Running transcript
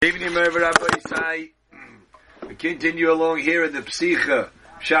We continue along here in the Psicha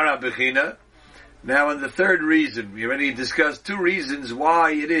Shara Bechina. Now, in the third reason, we already discussed two reasons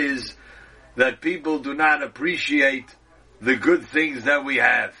why it is that people do not appreciate the good things that we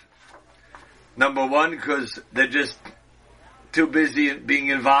have. Number one, because they're just too busy in being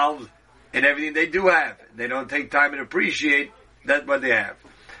involved in everything they do have. They don't take time and appreciate that what they have.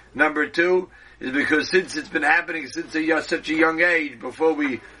 Number two is because since it's been happening since such a young age, before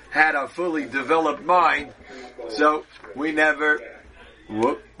we had a fully developed mind, so we never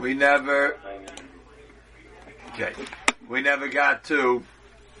got to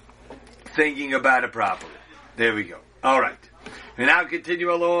thinking about it properly. There we go. All right. We now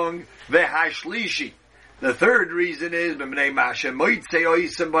continue along. V'hashlishi. The third reason is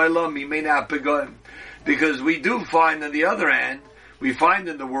because we do find, on the other hand, we find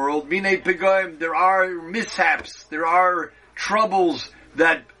in the world there are mishaps, there are troubles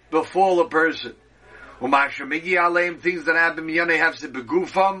that befall a person. Things that happen,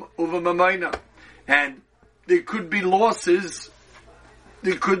 and there could be losses,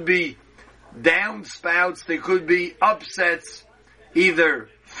 there could be downspouts, there could be upsets, either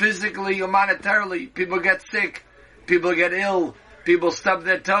physically or monetarily. People get sick, people get ill, people stub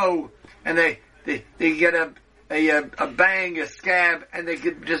their toe, and they get a bang, a scab, and they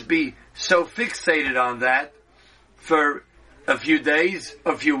could just be so fixated on that for a few days,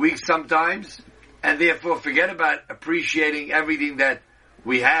 a few weeks sometimes, and therefore forget about appreciating everything that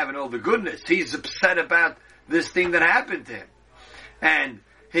we have and all the goodness. He's upset about this thing that happened to him. And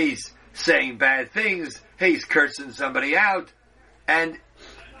he's saying bad things, he's cursing somebody out, and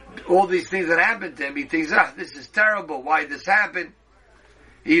all these things that happened to him, he thinks, this is terrible, why this happened?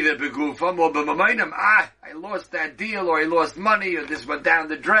 Either begufam or b'mamayim, I lost that deal, or I lost money, or this went down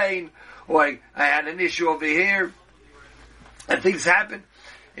the drain, or I had an issue over here. And things happen.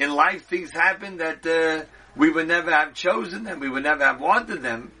 In life, things happen that we would never have chosen them, we would never have wanted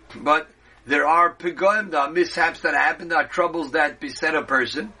them, but there are pigum, there are mishaps that happen, there are troubles that beset a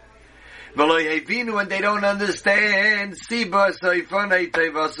person. And they don't understand,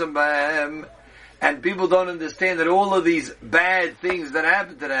 and people don't understand that all of these bad things that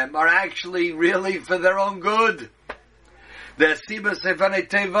happen to them are actually really for their own good. We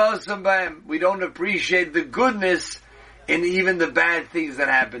don't appreciate the goodness in even the bad things that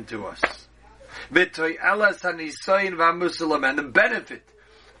happen to us. And the benefit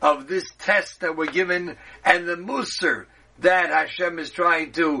of this test that we're given, and the musar that Hashem is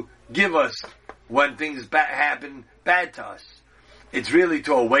trying to give us when things happen bad to us. It's really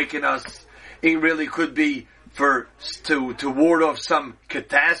to awaken us. It really could be to ward off some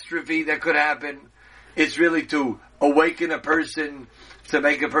catastrophe that could happen. It's really to awaken a person, to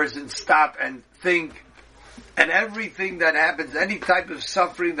make a person stop and think. And everything that happens, any type of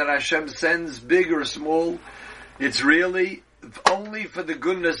suffering that Hashem sends, big or small, it's really only for the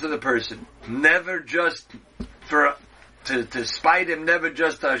goodness of the person. Never just to spite him, never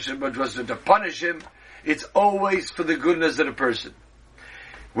just to punish him. It's always for the goodness of the person.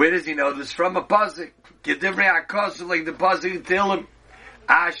 Where does he know this? From a pasuk. Kedivrei HaKosov, like the pasuk in Tehillim.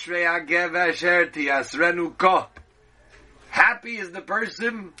 Ashrei hagev asher tiyasrenu ko. Happy is the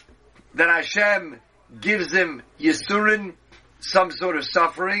person that Hashem gives him yisurin, some sort of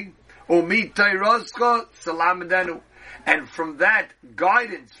suffering. Umitay rosko salamedenu. And from that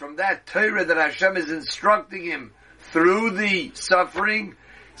guidance, from that Torah that Hashem is instructing him through the suffering,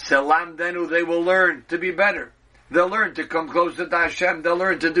 salamedenu, they will learn to be better. They'll learn to come closer to Hashem. They'll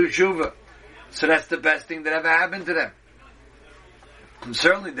learn to do tshuva. So that's the best thing that ever happened to them. And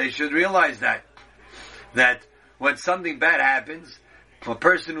certainly they should realize that when something bad happens, a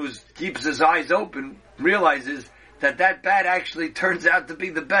person who keeps his eyes open realizes that bad actually turns out to be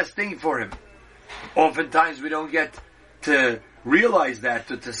the best thing for him. Oftentimes we don't get to realize that,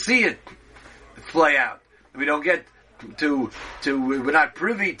 to see it play out. We don't get we're not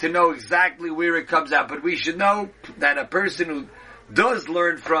privy to know exactly where it comes out, but we should know that a person who does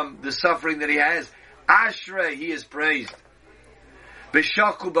learn from the suffering that he has, Ashrei, he is praised.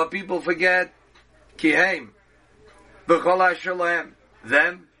 B'shaku, but people forget, Kihem, B'chol Asher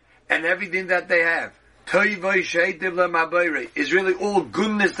them, and everything that they have. Toivoi sheitiv le'mabayre, is really all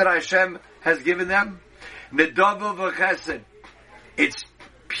goodness that Hashem has given them. Nedava v'chesed, it's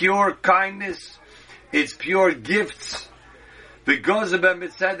pure kindness, it's pure gifts. Because of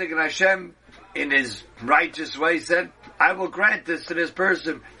Mitzedek, and Hashem, in His righteous way, said, I will grant this to this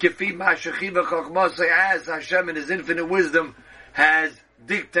person, as Hashem in His infinite wisdom has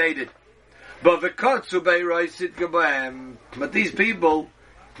dictated. But these people,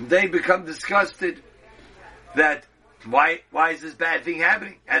 they become disgusted that why is this bad thing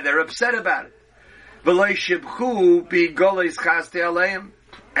happening? And they're upset about it. V'lo shibchu b'golos chasdei aleim,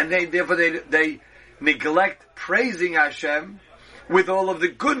 and therefore they neglect praising Hashem with all of the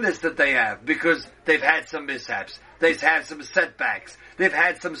goodness that they have, because they've had some mishaps, they've had some setbacks, they've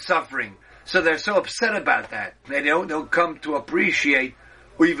had some suffering. So they're so upset about that. They don't come to appreciate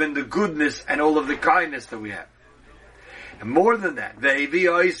even the goodness and all of the kindness that we have. And more than that,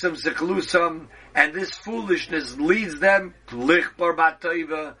 and this foolishness leads them to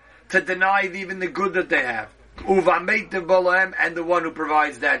deny even the good that they have. And the one who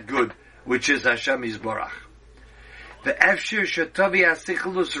provides that good, which is Hashem Yisborach.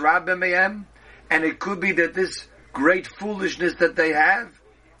 And it could be that this great foolishness that they have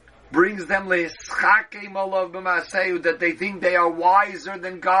brings them that they think they are wiser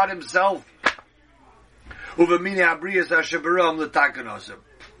than God Himself. And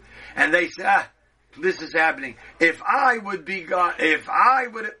they say, this is happening. If I would be God, if I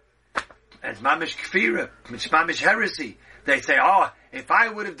would, it's mamish kfira, it's mamish heresy. They say, if I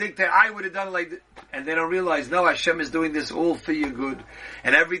would have dictated, I would have done it like this. And they don't realize, no, Hashem is doing this all for your good.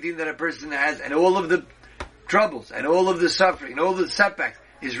 And everything that a person has, and all of the troubles, and all of the suffering, and all the setbacks,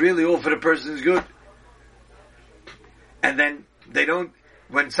 is really all for the person's good. And then they don't,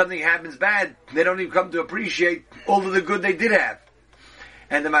 when something happens bad, they don't even come to appreciate all of the good they did have.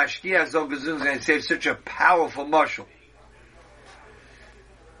 And the Mashkiach Zogazun is going to say such a powerful mashal.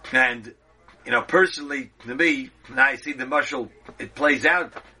 And, personally, to me, when I see the mashal, it plays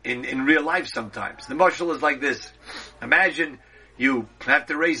out in real life sometimes. The mashal is like this. Imagine you have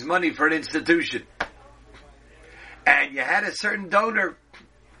to raise money for an institution. And you had a certain donor,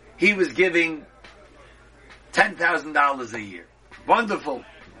 he was giving $10,000 a year. Wonderful.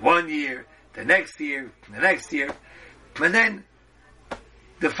 1 year, the next year, the next year. And then,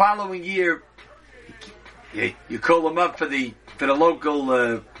 the following year, you call him up for the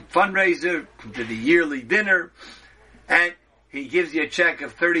local fundraiser, to the yearly dinner, and he gives you a check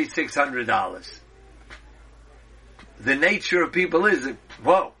of $3,600. The nature of people is,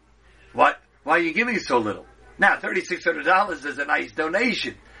 whoa, why are you giving so little? Now, $3,600 is a nice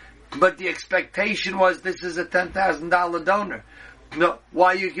donation, but the expectation was this is a $10,000 donor. No,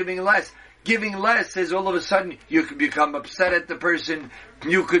 why are you giving less? Giving less is all of a sudden you could become upset at the person.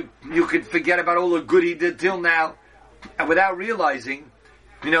 You could forget about all the good he did till now, and without realizing,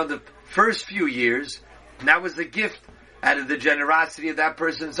 the first few years, that was the gift out of the generosity of that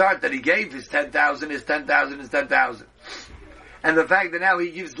person's heart that he gave his 10,000, his 10,000, his 10,000, and the fact that now he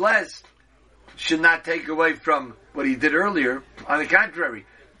gives less should not take away from what he did earlier. On the contrary,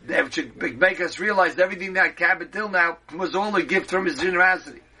 that should make us realize that everything that happened till now was all a gift from his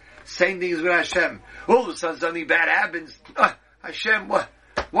generosity. Same thing as with Hashem. All of a sudden something bad happens. Hashem, why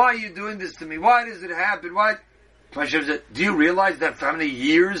are you doing this to me? Why does it happen? Why? Hashem said, do you realize that for how many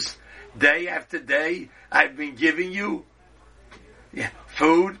years, day after day, I've been giving you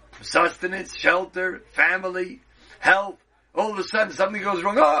food, sustenance, shelter, family, health? All of a sudden something goes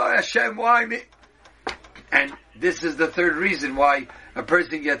wrong. Oh, Hashem, why me? And this is the third reason why a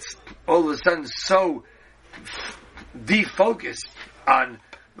person gets all of a sudden so defocused on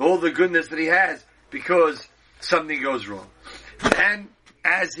all the goodness that he has, because something goes wrong. And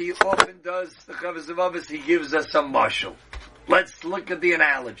as he often does, the Chavos Avos, he gives us some mashal. Let's look at the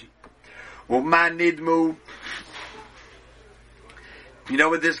analogy. Uman nidmu. You know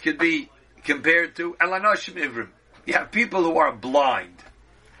what this could be compared to? Elanoshim ivrim. You have people who are blind.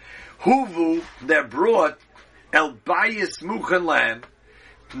 Huvu, they're brought, el bayis muchen lam,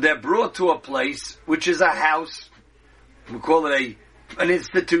 they're brought to a place, which is a house, we call it an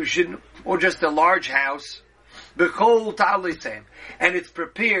institution, or just a large house, b'chol ta'alisem, and it's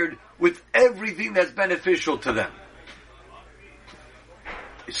prepared with everything that's beneficial to them.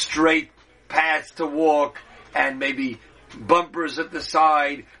 Straight paths to walk, and maybe bumpers at the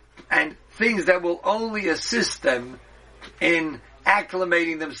side, and things that will only assist them in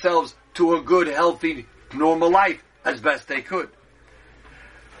acclimating themselves to a good, healthy, normal life as best they could.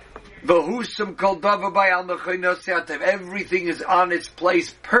 Everything is on its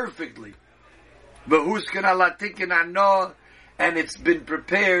place perfectly. And it's been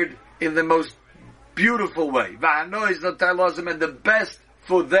prepared in the most beautiful way. And the best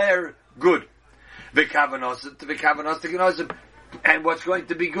for their good. And what's going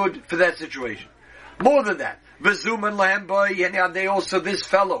to be good for that situation. More than that, and they also, this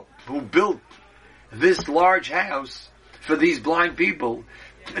fellow who built this large house for these blind people,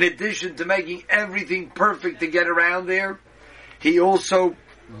 in addition to making everything perfect to get around there, he also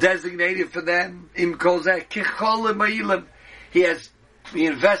designated for them, he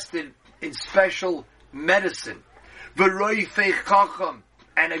invested in special medicine, V'roifei chacham,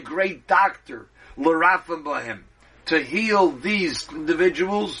 and a great doctor, l'rafam b'hem, to heal these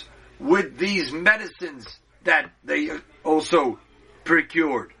individuals with these medicines that they also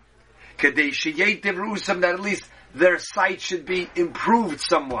procured. Kadei sheyetiv rusam, that at least their sight should be improved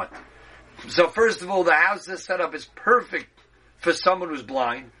somewhat. So first of all, the house is set up is perfect for someone who's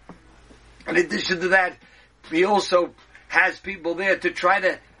blind. In addition to that, he also has people there to try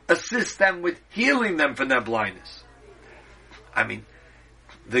to assist them with healing them from their blindness. I mean,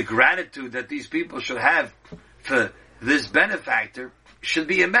 the gratitude that these people should have for this benefactor should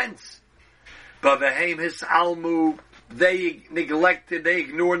be immense. But v'heim his almu, they neglected, they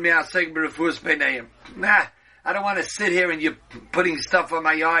ignored me. Nah, I don't want to sit here and you're putting stuff on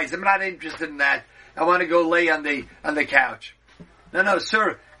my eyes. I'm not interested in that. I want to go lay on the couch. No,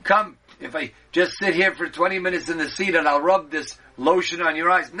 sir, come. If I just sit here for 20 minutes in the seat and I'll rub this lotion on your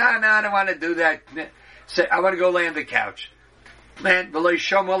eyes. No, I don't want to do that. So I want to go lay on the couch. Man, doesn't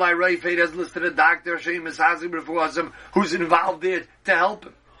listen to the doctor who's involved there to help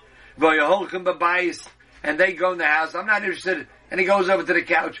him. And they go in the house. I'm not interested. And he goes over to the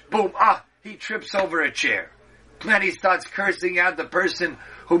couch. Boom. He trips over a chair. And he starts cursing out the person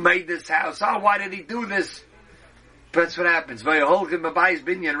who made this house. Why did he do this? That's what happens.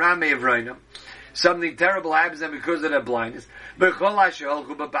 Something terrible happens to them because of their blindness.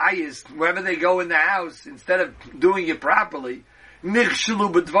 Wherever they go in the house, instead of doing it properly, they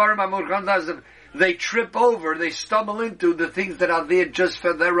trip over, they stumble into the things that are there just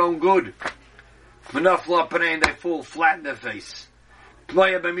for their own good. They fall flat in their face.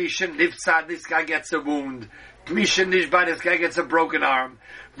 This guy gets a wound. This guy gets a broken arm.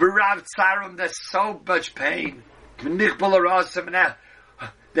 There's so much pain. Now,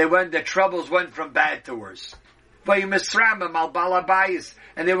 their troubles went from bad to worse. And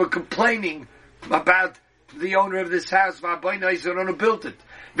they were complaining about the owner of this house, who built it.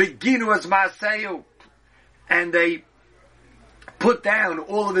 And they put down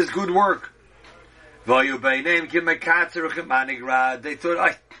all of his good work. They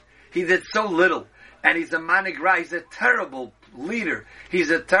thought, he did so little, and he's a manigra, he's a terrible leader. He's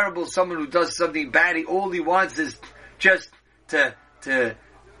a terrible someone who does something bad. All he wants is just to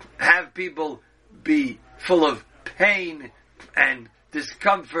have people be full of pain and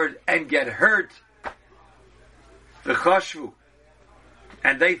discomfort and get hurt.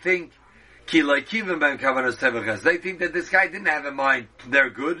 And they think they think that this guy didn't have in mind their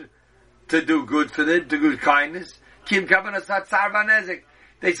good, to do good for them, to do kindness. They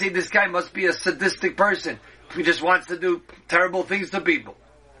say this guy must be a sadistic person. He just wants to do terrible things to people,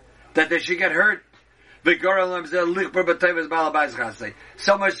 that they should get hurt. So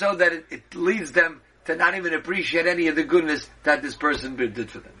much so that it leads them to not even appreciate any of the goodness that this person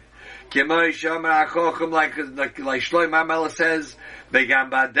did for them. Like Shlomo HaMelech says,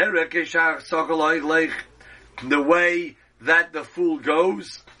 the way that the fool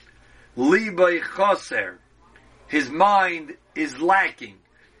goes, his mind is lacking.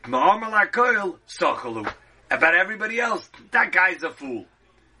 About everybody else, that guy's a fool.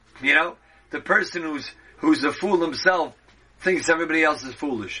 The person who's a fool himself thinks everybody else is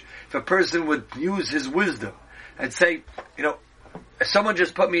foolish. If a person would use his wisdom and say, someone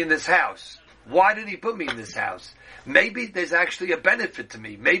just put me in this house. Why did he put me in this house? Maybe there's actually a benefit to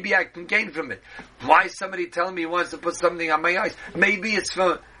me. Maybe I can gain from it. Why is somebody telling me he wants to put something on my eyes? Maybe it's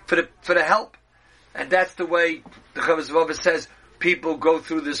for the help. And that's the way the Chavos Vava says people go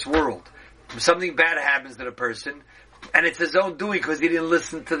through this world. Something bad happens to the person, and it's his own doing because he didn't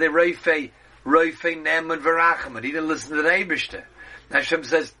listen to the Reifei Ne'eman V'Rachamim. He didn't listen to the Eibishter. Hashem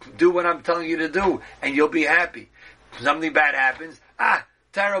says, do what I'm telling you to do, and you'll be happy. Something bad happens.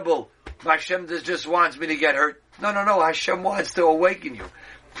 Terrible. Hashem just wants me to get hurt. No. Hashem wants to awaken you.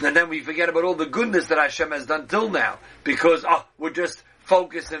 And then we forget about all the goodness that Hashem has done till now, because we're just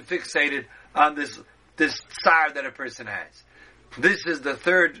focused and fixated on this tsar that a person has. This is the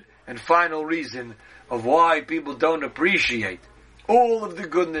third and final reason of why people don't appreciate all of the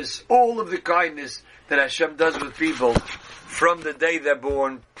goodness, all of the kindness that Hashem does with people from the day they're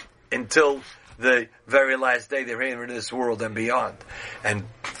born until the very last day they're here in this world and beyond. And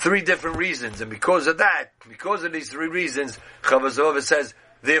 3 different reasons. And because of these 3 reasons, Chavos Vava says,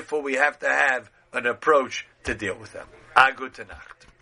 therefore we have to have an approach to deal with them. Agut Tanakh.